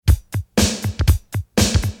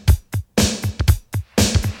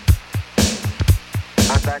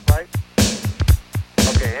black light.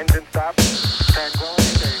 Okay, engine stop.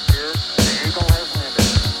 Tranquility Base here. The Eagle has landed.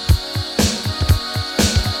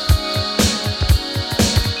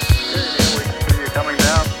 Okay, here we can see you coming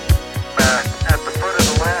down at the foot of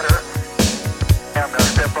the ladder. I'm going to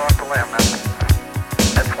step off the lamp now.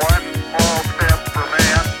 That's one small step for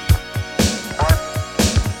man, one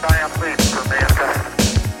giant leap for mankind.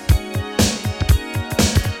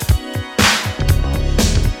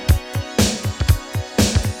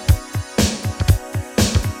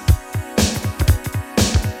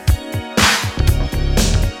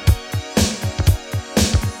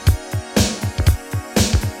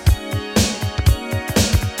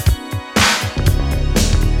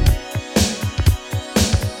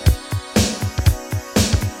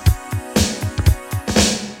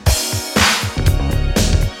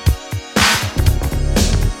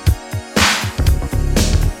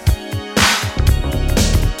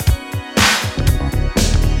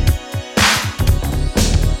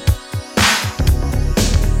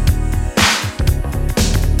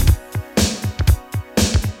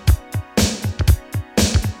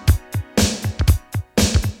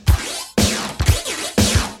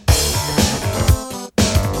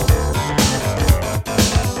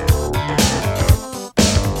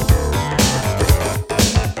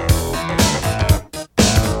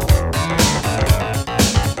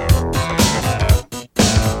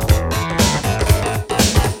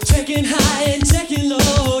 Checking high and checking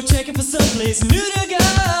low, checking for someplace new to go.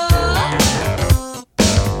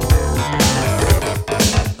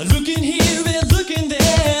 Looking here and looking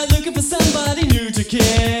there, looking for somebody new to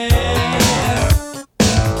care.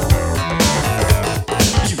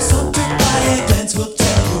 You saunter by a glance will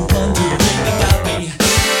tell you wondering about me.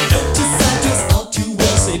 You notice I dress all too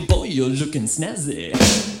well, say boy you're looking snazzy.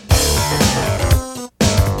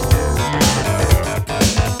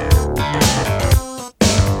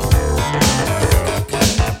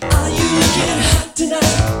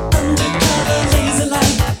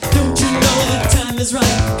 Is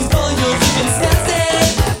right, 'cause boy you're looking snazzy.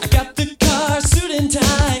 I got the car, suit and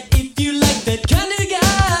tie, if you like that kind of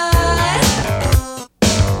guy.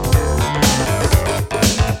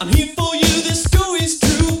 I'm here for you, this story's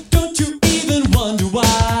true, don't you even wonder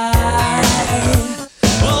why.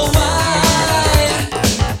 Oh why?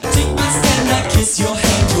 Take my stand, I kiss your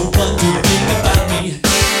hand, you're wondering about me.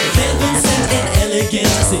 Heaven sent and elegant,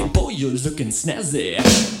 I say boy you're looking snazzy.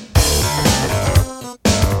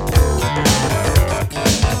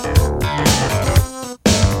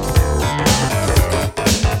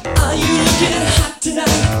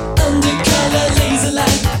 Tonight, undercolor laser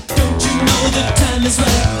light. Don't you know the time is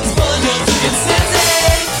right? 'Cause boy, you're looking snazzy.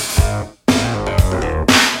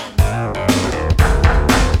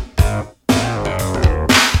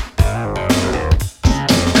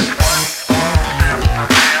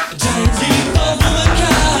 A giant leap for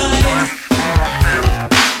womankind.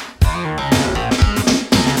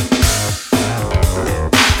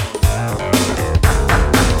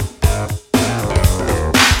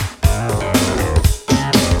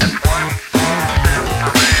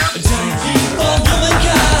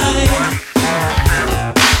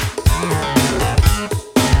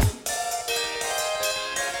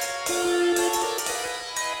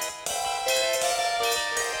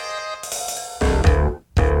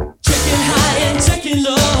 Checking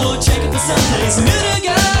low, checking for someplace new to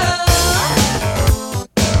go.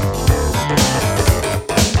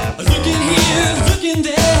 Looking here, looking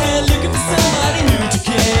there, looking for somebody new to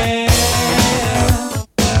care.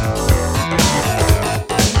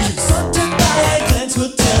 You saunter by a glance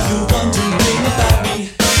will tell you wondering about me.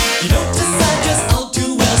 You notice I dress all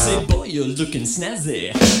too well, say boy you're looking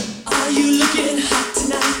snazzy. Are you looking hot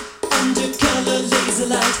tonight? Undercolor laser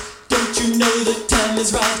light. Don't you know the time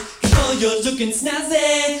is right? 'Cause boy you're looking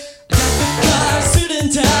snazzy.